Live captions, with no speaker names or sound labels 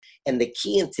And the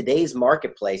key in today's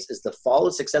marketplace is to follow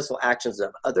successful actions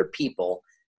of other people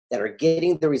that are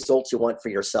getting the results you want for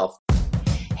yourself.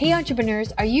 Hey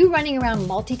entrepreneurs, are you running around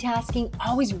multitasking,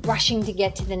 always rushing to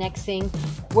get to the next thing,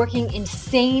 working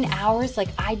insane hours like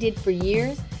I did for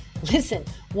years? Listen,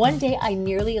 one day I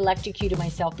nearly electrocuted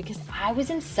myself because I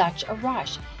was in such a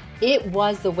rush. It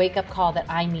was the wake-up call that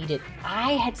I needed.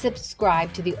 I had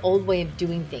subscribed to the old way of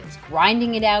doing things,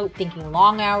 grinding it out, thinking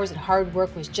long hours and hard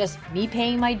work was just me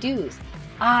paying my dues.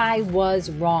 I was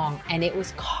wrong, and it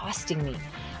was costing me.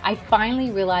 I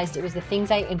finally realized it was the things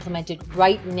I implemented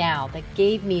right now that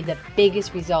gave me the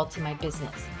biggest results in my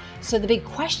business. So the big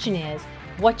question is,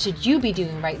 what should you be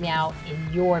doing right now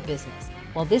in your business?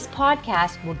 Well, this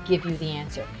podcast will give you the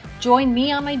answer. Join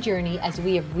me on my journey as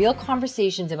we have real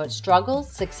conversations about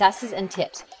struggles, successes, and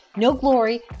tips. No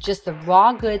glory, just the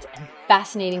raw goods and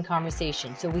fascinating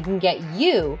conversation so we can get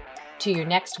you to your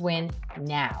next win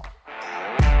now.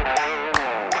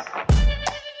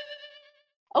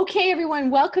 Okay, everyone,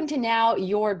 welcome to Now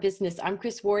Your Business. I'm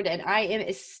Chris Ward, and I am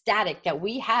ecstatic that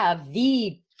we have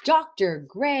the Dr.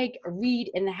 Greg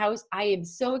Reid in the house. I am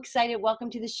so excited.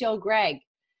 Welcome to the show, Greg.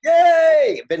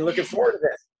 Yay! Been looking forward to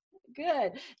this.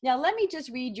 Good. Now, let me just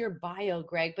read your bio,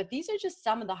 Greg, but these are just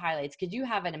some of the highlights because you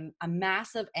have a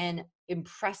massive and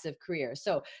impressive career.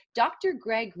 So Dr.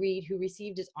 Greg Reid, who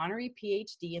received his honorary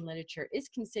PhD in literature, is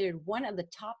considered one of the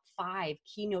top 5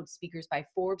 keynote speakers by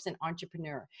Forbes and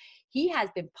Entrepreneur. He has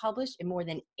been published in more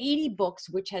than 80 books,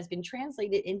 which has been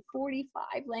translated in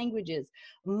 45 languages.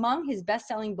 Among his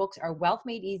best-selling books are Wealth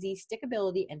Made Easy,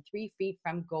 Stickability, and 3 Feet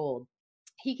from Gold.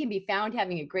 He can be found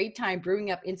having a great time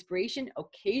brewing up inspiration,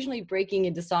 occasionally breaking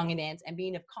into song and dance, and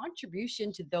being of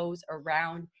contribution to those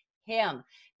around him.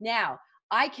 Now,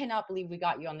 I cannot believe we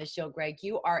got you on this show, Greg.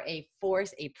 You are a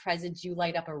force, a presence. You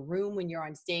light up a room when you're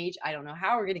on stage. I don't know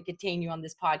how we're going to contain you on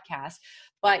this podcast,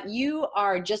 but you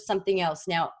are just something else.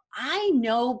 Now, I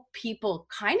know people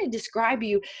kind of describe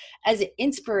you as an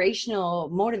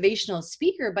inspirational, motivational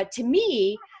speaker, but to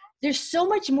me, there's so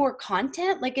much more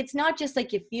content. Like, it's not just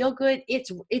like you feel good.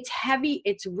 It's heavy.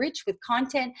 It's rich with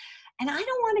content. And I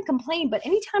don't want to complain, but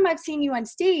anytime I've seen you on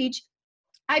stage,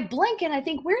 I blink and I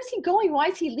think, where's he going? Why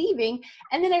is he leaving?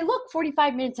 And then I look,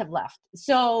 45 minutes have left.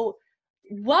 So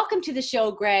welcome to the show,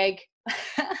 Greg.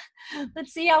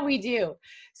 Let's see how we do.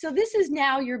 So this is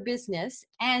Now Your Business.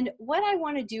 And what I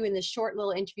want to do in this short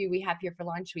little interview we have here for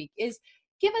Launch Week is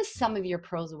give us some of your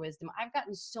pearls of wisdom. I've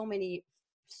gotten so many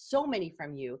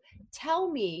from you. Tell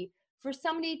me, for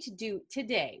somebody to do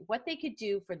today, what they could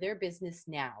do for their business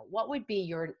now. What would be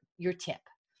your tip?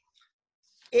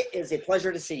 It is a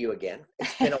pleasure to see you again.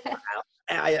 It's been a while.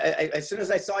 As soon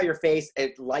as I saw your face,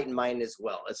 it lightened mine as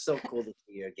well. It's so cool to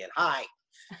see you again. Hi.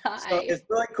 So it's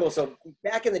really cool. So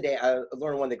back in the day, I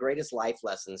learned one of the greatest life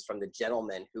lessons from the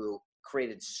gentleman who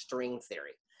created string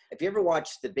theory. If you ever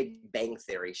watched The Big Bang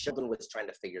Theory, Sheldon was trying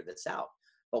to figure this out.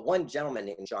 But one gentleman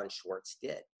named John Schwartz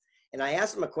did. And I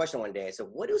asked him a question one day. I said,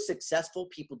 what do successful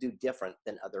people do different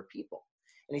than other people?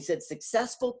 And he said,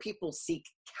 successful people seek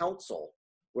counsel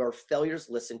where failures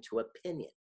listen to opinion.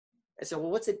 I said,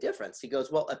 well, what's the difference? He goes,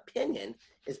 well, opinion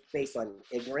is based on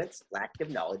ignorance, lack of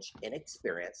knowledge,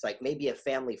 inexperience, like maybe a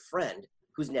family friend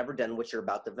who's never done what you're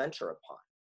about to venture upon.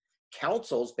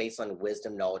 Counsel is based on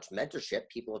wisdom, knowledge, mentorship.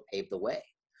 People have paved the way.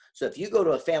 So if you go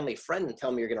to a family friend and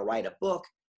tell them you're going to write a book,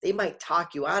 they might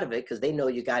talk you out of it because they know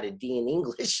you got a D in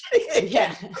English.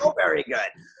 Yeah. Oh, very good.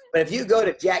 But if you go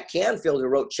to Jack Canfield, who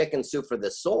wrote Chicken Soup for the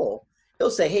Soul,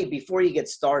 he'll say, hey, before you get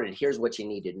started, here's what you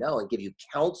need to know, and give you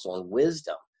counsel and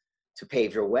wisdom to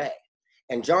pave your way.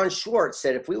 And John Schwartz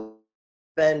said, if we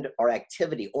spend our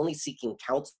activity only seeking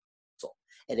counsel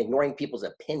and ignoring people's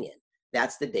opinion,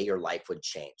 that's the day your life would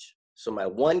change. So my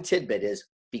one tidbit is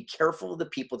be careful of the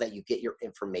people that you get your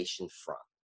information from.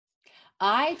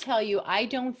 I tell you, I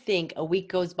don't think a week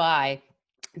goes by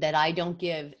that I don't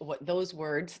give those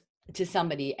words to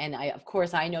somebody. And of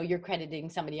course, I know you're crediting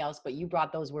somebody else, but you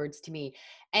brought those words to me.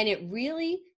 And it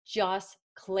really just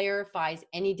clarifies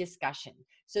any discussion.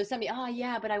 So somebody, oh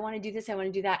yeah, but I want to do this, I want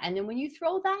to do that. And then when you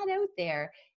throw that out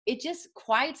there, it just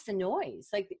quiets the noise.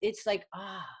 Like, it's like,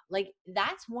 like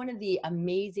that's one of the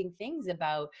amazing things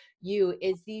about you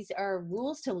is these are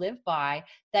rules to live by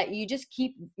that you just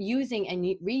keep using and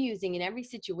reusing in every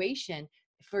situation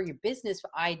for your business.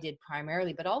 I did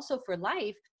primarily, but also for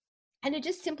life. And it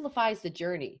just simplifies the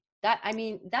journey.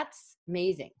 That's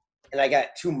amazing. And I got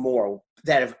 2 more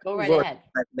that have Go right ahead.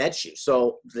 I've met you.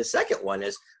 So the second one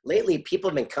is lately people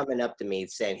have been coming up to me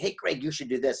saying, hey, Greg, you should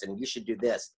do this and you should do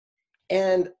this.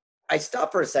 And I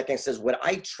stopped for a second and says, would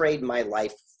I trade my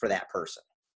life for that person?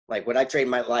 Like, would I trade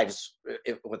my lives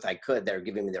if I could? They're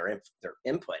giving me their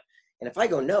input. And if I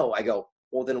go no, I go,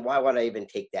 well, then why would I even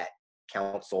take that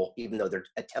counsel, even though they're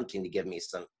attempting to give me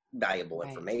some valuable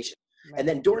information? And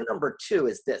then door number 2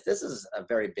 is this. This is a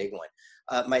very big one.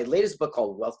 My latest book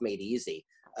called Wealth Made Easy,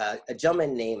 a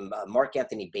gentleman named Mark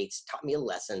Anthony Bates taught me a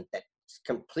lesson that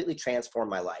completely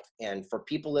transformed my life. And for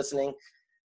people listening,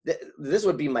 this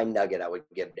would be my nugget I would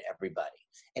give to everybody.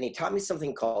 And he taught me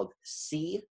something called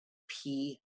CPC.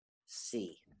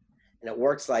 And it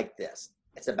works like this.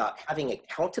 It's about having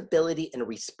accountability and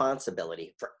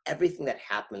responsibility for everything that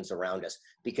happens around us,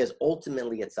 because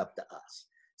ultimately it's up to us.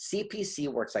 CPC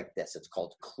works like this. It's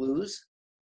called clues,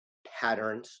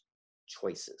 patterns,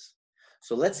 choices.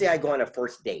 So let's say I go on a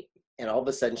first date and all of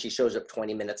a sudden she shows up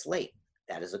 20 minutes late.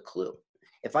 That is a clue.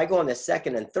 If I go on the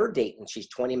second and third date and she's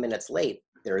 20 minutes late,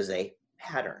 there is a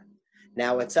pattern.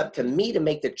 Now it's up to me to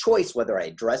make the choice whether I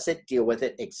address it, deal with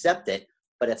it, accept it,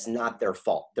 but it's not their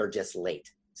fault. They're just late.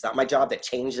 It's not my job to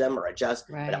change them or adjust,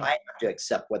 but I have to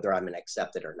accept whether I'm going to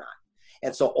accept it or not.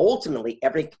 And so ultimately,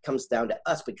 everything comes down to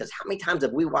us, because how many times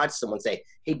have we watched someone say,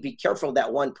 hey, be careful of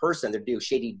that one person that do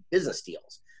shady business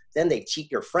deals. Then they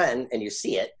cheat your friend and you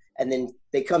see it. And then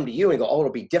they come to you and go, oh,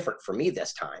 it'll be different for me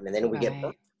this time. And then we get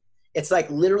burned. It's like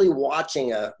literally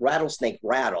watching a rattlesnake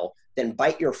rattle, then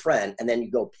bite your friend, and then you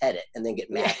go pet it and then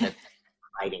get mad at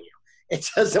biting you. It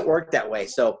doesn't work that way.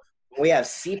 So when we have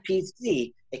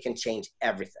CPC, it can change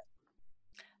everything.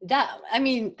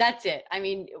 That's it.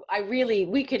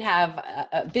 We could have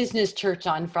a business church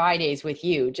on Fridays with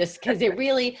you, just because it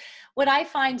really, what I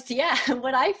find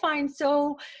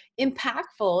so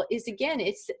impactful is, again,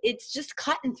 it's just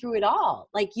cutting through it all.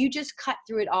 Like, you just cut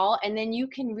through it all, and then you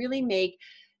can really make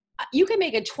a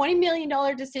 $20 million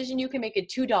decision. You can make a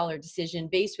 $2 decision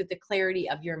based with the clarity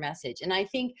of your message. And I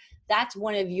think that's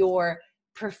one of your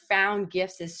profound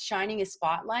gifts, is shining a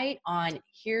spotlight on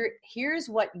here's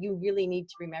what you really need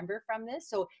to remember from this.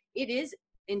 So it is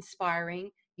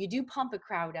inspiring. You do pump a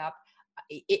crowd up.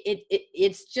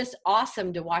 It's just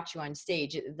awesome to watch you on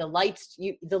stage. The light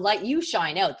you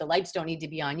shine out. The lights don't need to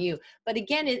be on you. But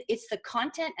again, it's the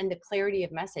content and the clarity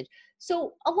of message.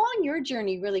 So along your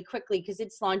journey, really quickly, because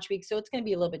it's launch week, so it's going to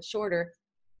be a little bit shorter.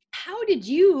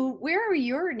 Where are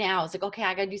you now? It's like, okay,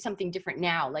 I got to do something different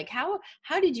now. Like, how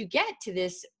did you get to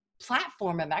this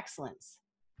platform of excellence?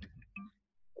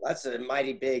 Well, that's a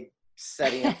mighty big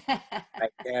setting up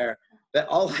right there. But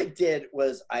all I did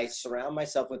was I surround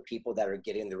myself with people that are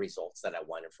getting the results that I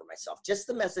wanted for myself. Just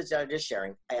the message that I'm just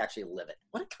sharing, I actually live it.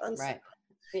 What a concept. Right.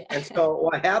 Yeah. And so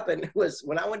what happened was,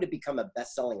 when I wanted to become a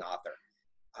best-selling author,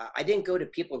 I didn't go to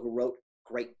people who wrote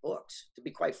great books. To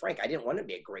be quite frank, I didn't want to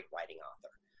be a great writing author.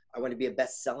 I want to be a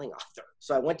best-selling author.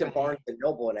 So I went to Barnes &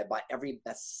 Noble and I bought every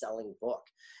best-selling book.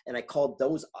 And I called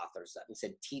those authors up and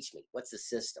said, teach me, what's the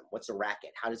system? What's a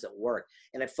racket? How does it work?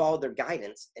 And I followed their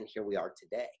guidance, and here we are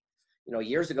today. You know,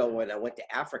 years ago when I went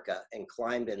to Africa and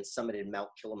climbed and summited Mount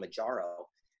Kilimanjaro,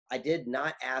 I did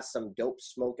not ask some dope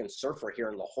smoking surfer here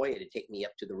in La Jolla to take me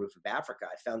up to the roof of Africa.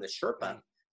 I found the Sherpa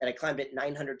and I climbed it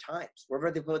 900 times.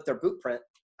 Wherever they put their boot print,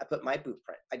 I put my boot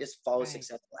print. I just follow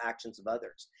successful actions of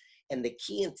others. And the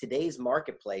key in today's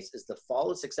marketplace is to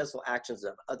follow successful actions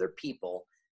of other people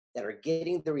that are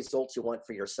getting the results you want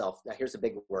for yourself. Now, here's a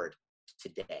big word: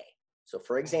 today. So,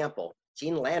 for example,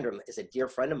 Gene Landrum is a dear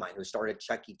friend of mine who started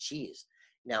Chuck E. Cheese.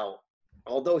 Now,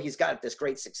 although he's got this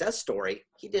great success story,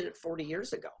 he did it 40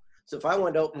 years ago. So if I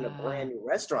wanted to open a brand new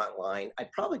restaurant line,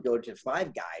 I'd probably go to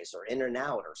Five Guys or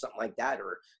In-N-Out or something like that,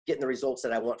 or getting the results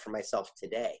that I want for myself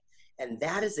today. And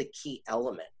that is a key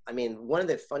element. I mean, one of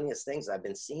the funniest things, I've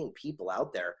been seeing people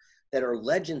out there that are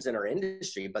legends in our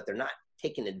industry, but they're not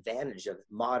taking advantage of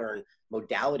modern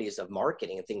modalities of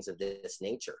marketing and things of this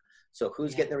nature. So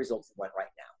who's getting the results they want right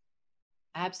now?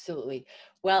 Absolutely.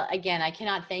 Well, again, I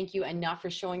cannot thank you enough for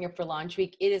showing up for Launch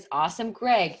Week. It is awesome.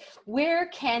 Greg, where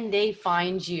can they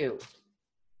find you?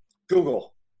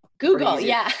 Google,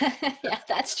 yeah. Yeah,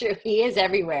 that's true. He is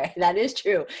everywhere. That is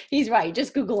true. He's right.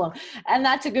 Just Google him. And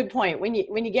that's a good point. When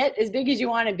you get as big as you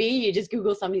want to be, you just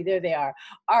Google somebody, there they are.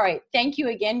 All right. Thank you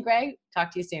again, Greg.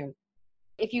 Talk to you soon.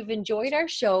 If you've enjoyed our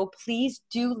show, please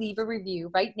do leave a review.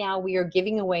 Right now, we are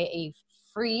giving away a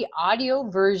free audio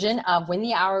version of Win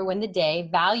the Hour, Win the Day,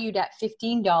 valued at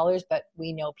 $15, but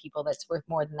we know people that's worth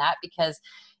more than that, because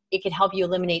it could help you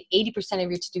eliminate 80% of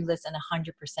your to-do list and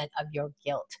 100% of your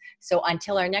guilt. So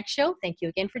until our next show, thank you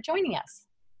again for joining us.